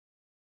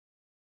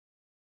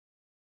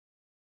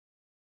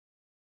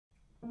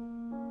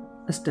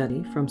A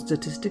study from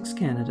Statistics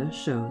Canada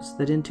shows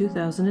that in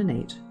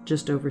 2008,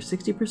 just over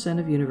 60%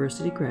 of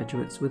university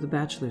graduates with a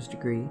bachelor's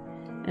degree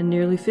and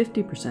nearly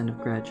 50% of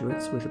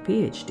graduates with a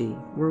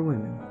PhD were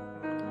women.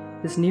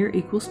 This near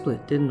equal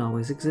split didn't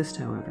always exist,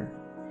 however.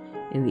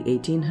 In the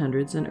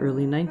 1800s and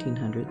early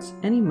 1900s,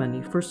 any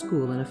money for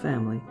school in a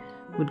family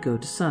would go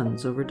to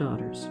sons over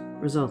daughters,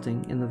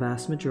 resulting in the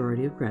vast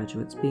majority of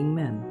graduates being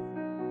men.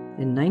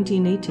 In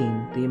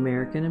 1918, the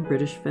American and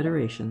British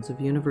Federations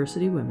of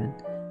University Women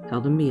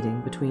held a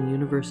meeting between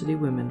university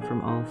women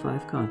from all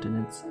 5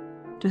 continents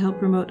to help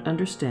promote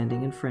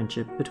understanding and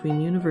friendship between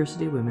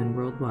university women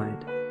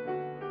worldwide.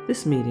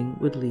 This meeting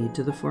would lead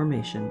to the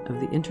formation of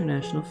the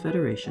International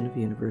Federation of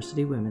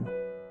University Women.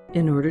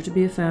 In order to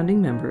be a founding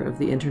member of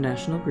the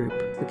international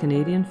group, the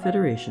Canadian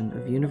Federation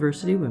of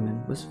University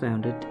Women was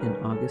founded in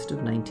August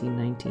of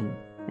 1919,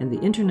 and the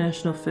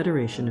International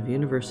Federation of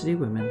University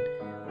Women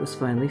was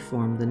finally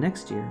formed the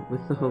next year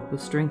with the hope of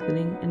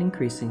strengthening and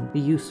increasing the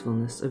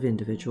usefulness of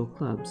individual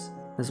clubs,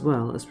 as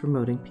well as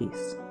promoting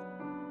peace.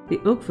 The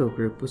Oakville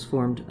group was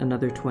formed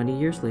another 20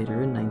 years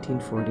later in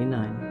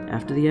 1949,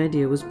 after the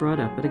idea was brought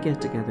up at a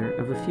get-together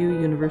of a few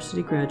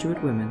university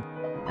graduate women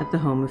at the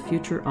home of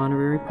future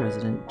honorary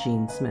president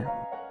Jean Smith.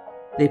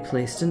 They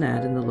placed an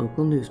ad in the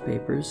local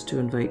newspapers to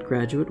invite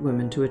graduate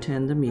women to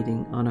attend the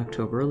meeting on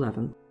October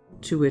 11th,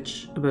 to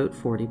which about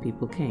 40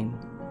 people came.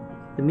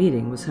 The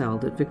meeting was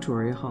held at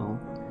Victoria Hall,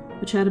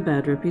 which had a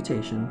bad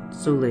reputation,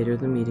 so later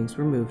the meetings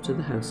were moved to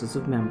the houses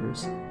of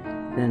members,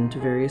 then to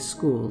various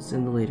schools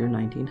in the later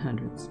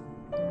 1900s.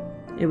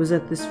 It was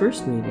at this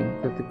first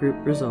meeting that the group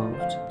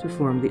resolved to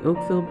form the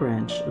Oakville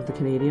branch of the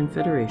Canadian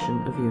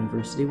Federation of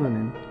University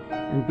Women,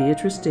 and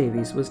Beatrice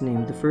Davies was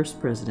named the first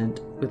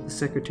president with the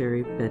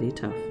secretary Betty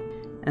Tuff.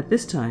 At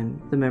this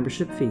time, the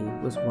membership fee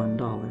was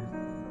 $1.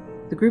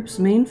 The group's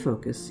main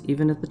focus,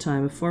 even at the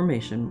time of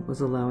formation, was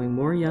allowing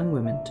more young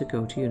women to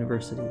go to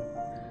university.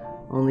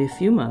 Only a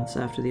few months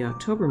after the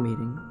October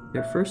meeting,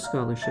 their first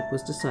scholarship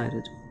was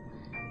decided,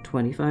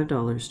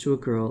 $25 to a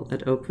girl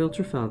at Oakville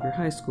Trafalgar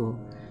High School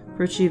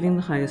for achieving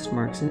the highest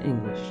marks in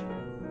English.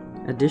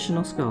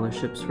 Additional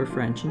scholarships for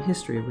French and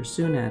history were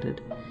soon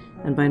added,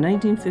 and by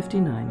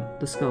 1959,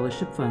 the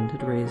scholarship fund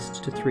had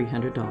raised to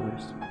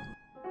 $300.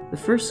 The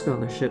first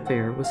scholarship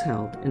fair was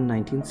held in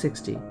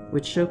 1960,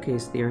 which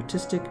showcased the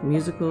artistic,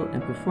 musical,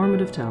 and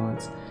performative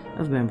talents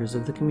of members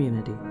of the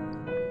community.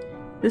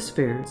 This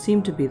fair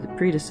seemed to be the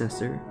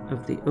predecessor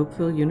of the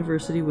Oakville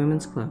University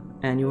Women's Club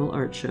annual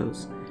art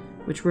shows,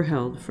 which were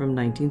held from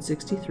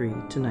 1963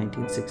 to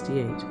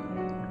 1968.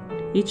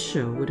 Each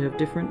show would have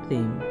different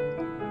theme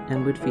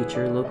and would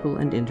feature local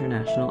and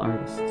international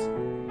artists.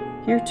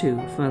 Here, too,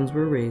 funds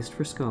were raised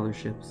for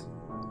scholarships.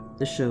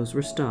 The shows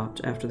were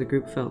stopped after the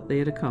group felt they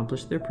had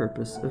accomplished their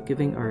purpose of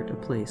giving art a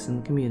place in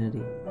the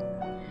community.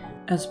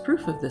 As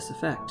proof of this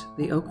effect,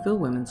 the Oakville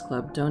Women's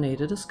Club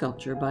donated a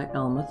sculpture by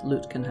Elmuth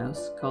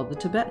Lutkenhaus called The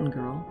Tibetan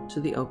Girl to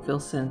the Oakville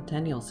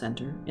Centennial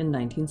Center in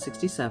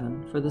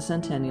 1967 for the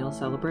centennial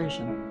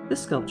celebration.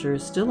 This sculpture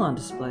is still on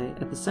display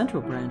at the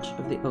central branch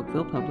of the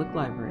Oakville Public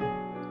Library.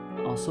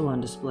 Also on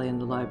display in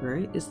the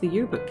library is the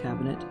yearbook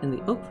cabinet in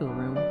the Oakville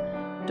Room,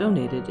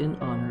 donated in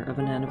honor of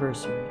an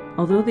anniversary.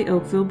 Although the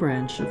Oakville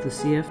branch of the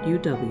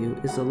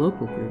CFUW is a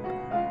local group,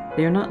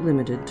 they are not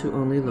limited to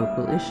only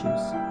local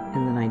issues.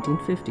 In the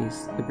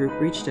 1950s, the group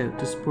reached out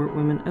to support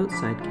women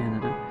outside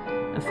Canada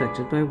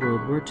affected by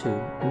World War II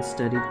and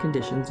studied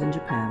conditions in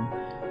Japan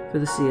for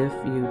the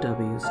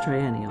CFUW's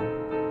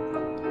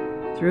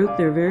triennial. Throughout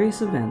their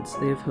various events,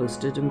 they have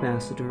hosted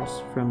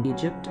ambassadors from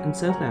Egypt and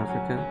South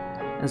Africa,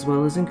 as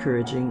well as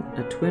encouraging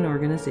a twin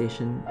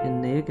organization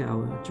in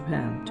Nayagawa,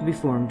 Japan, to be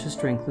formed to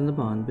strengthen the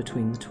bond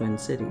between the twin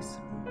cities.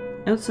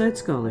 Outside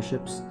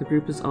scholarships, the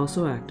group is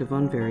also active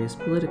on various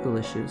political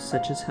issues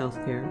such as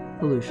healthcare,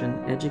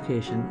 pollution,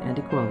 education, and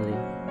equality.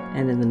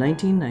 And in the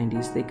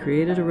 1990s, they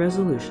created a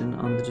resolution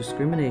on the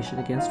discrimination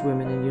against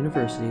women in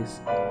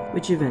universities,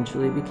 which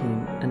eventually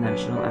became a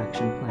national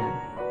action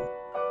plan.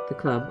 The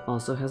club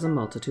also has a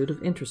multitude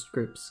of interest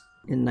groups.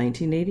 In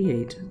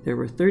 1988, there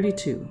were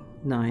 32,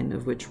 9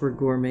 of which were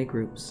gourmet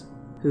groups,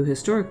 who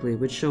historically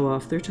would show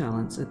off their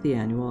talents at the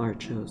annual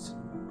art shows.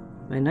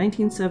 By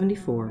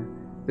 1974,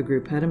 the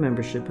group had a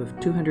membership of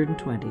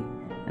 220,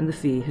 and the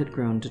fee had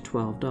grown to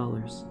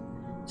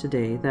 $12.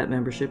 Today, that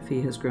membership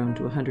fee has grown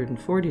to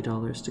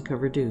 $140 to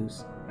cover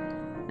dues,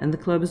 and the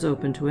club is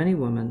open to any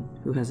woman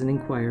who has an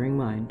inquiring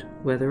mind,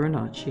 whether or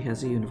not she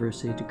has a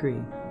university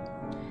degree.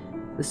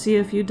 The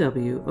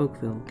CFUW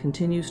Oakville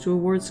continues to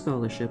award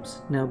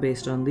scholarships, now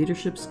based on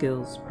leadership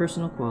skills,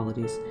 personal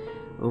qualities,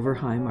 over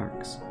high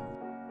marks.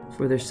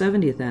 For their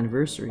 70th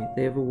anniversary,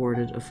 they have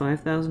awarded a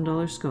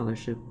 $5,000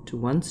 scholarship to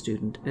one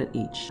student at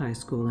each high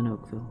school in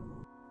Oakville.